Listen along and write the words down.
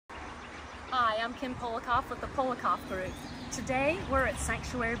Hi, I'm Kim Polikoff with the Polikoff Group. Today we're at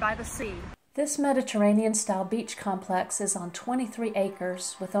Sanctuary by the Sea. This Mediterranean-style beach complex is on 23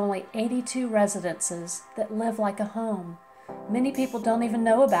 acres with only 82 residences that live like a home. Many people don't even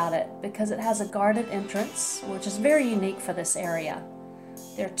know about it because it has a guarded entrance, which is very unique for this area.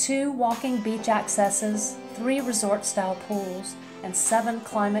 There are 2 walking beach accesses, 3 resort-style pools, and 7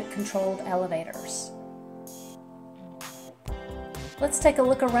 climate-controlled elevators. Let's take a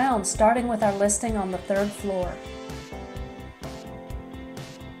look around, starting with our listing on the 3rd floor.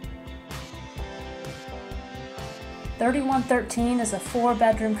 $3113 is a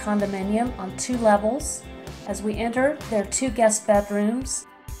 4-bedroom condominium on 2 levels. As we enter, there are 2 guest bedrooms,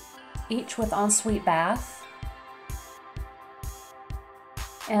 each with ensuite bath,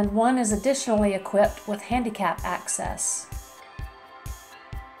 and one is additionally equipped with handicap access.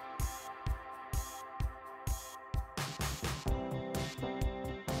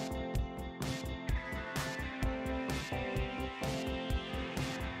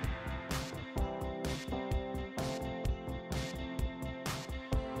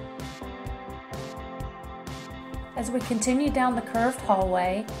 As we continue down the curved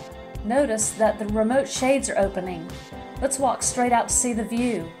hallway, notice that the remote shades are opening. Let's walk straight out to see the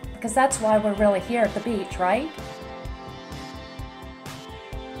view, because that's why we're really here at the beach, right?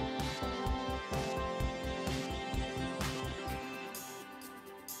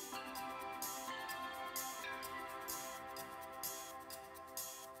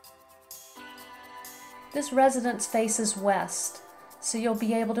 This residence faces west, so you'll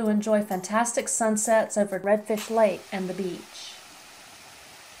be able to enjoy fantastic sunsets over Redfish Lake and the beach.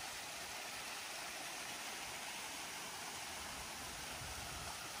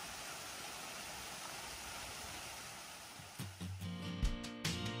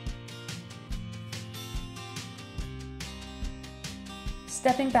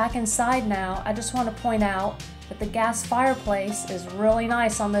 Stepping back inside now, I just want to point out that the gas fireplace is really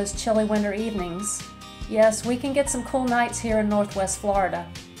nice on those chilly winter evenings. Yes, we can get some cool nights here in Northwest Florida.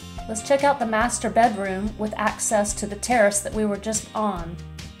 Let's check out the master bedroom with access to the terrace that we were just on.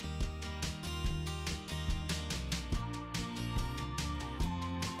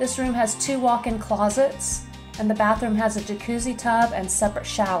 This room has 2 walk-in closets, and the bathroom has a jacuzzi tub and separate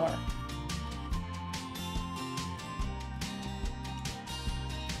shower.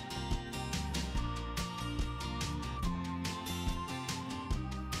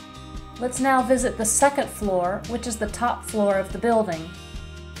 Let's now visit the 2nd floor, which is the top floor of the building.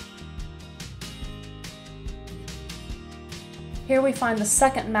 Here we find the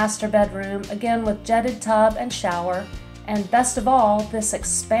 2nd master bedroom, again with jetted tub and shower, and best of all, this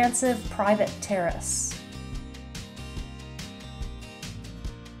expansive private terrace.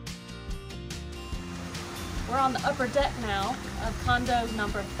 We're on the upper deck now of condo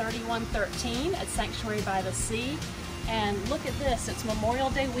number 3113 at Sanctuary by the Sea. And look at this, it's Memorial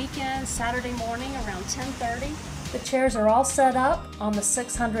Day weekend, Saturday morning around 10:30. The chairs are all set up on the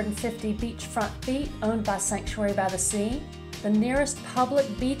 650 beachfront feet owned by Sanctuary by the Sea. The nearest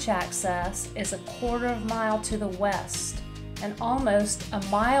public beach access is a 1/4 mile to the west and almost a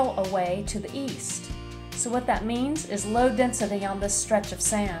mile away to the east. So what that means is low density on this stretch of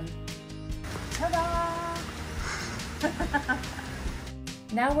sand. Ta-da!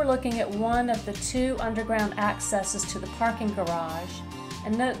 Now we're looking at one of the 2 underground accesses to the parking garage,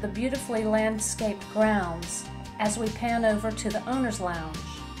 and note the beautifully landscaped grounds as we pan over to the owner's lounge.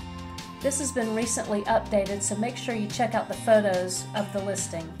 This has been recently updated, so make sure you check out the photos of the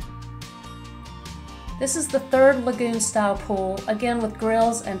listing. This is the 3rd lagoon style pool, again with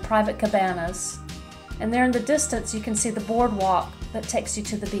grills and private cabanas. And there in the distance you can see the boardwalk that takes you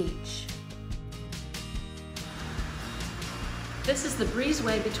to the beach. This is the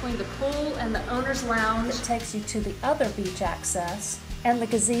breezeway between the pool and the owner's lounge. It takes you to the other beach access and the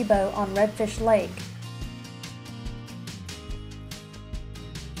gazebo on Redfish Lake.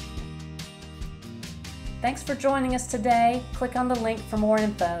 Thanks for joining us today. Click on the link for more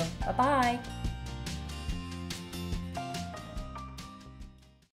info. Bye-bye.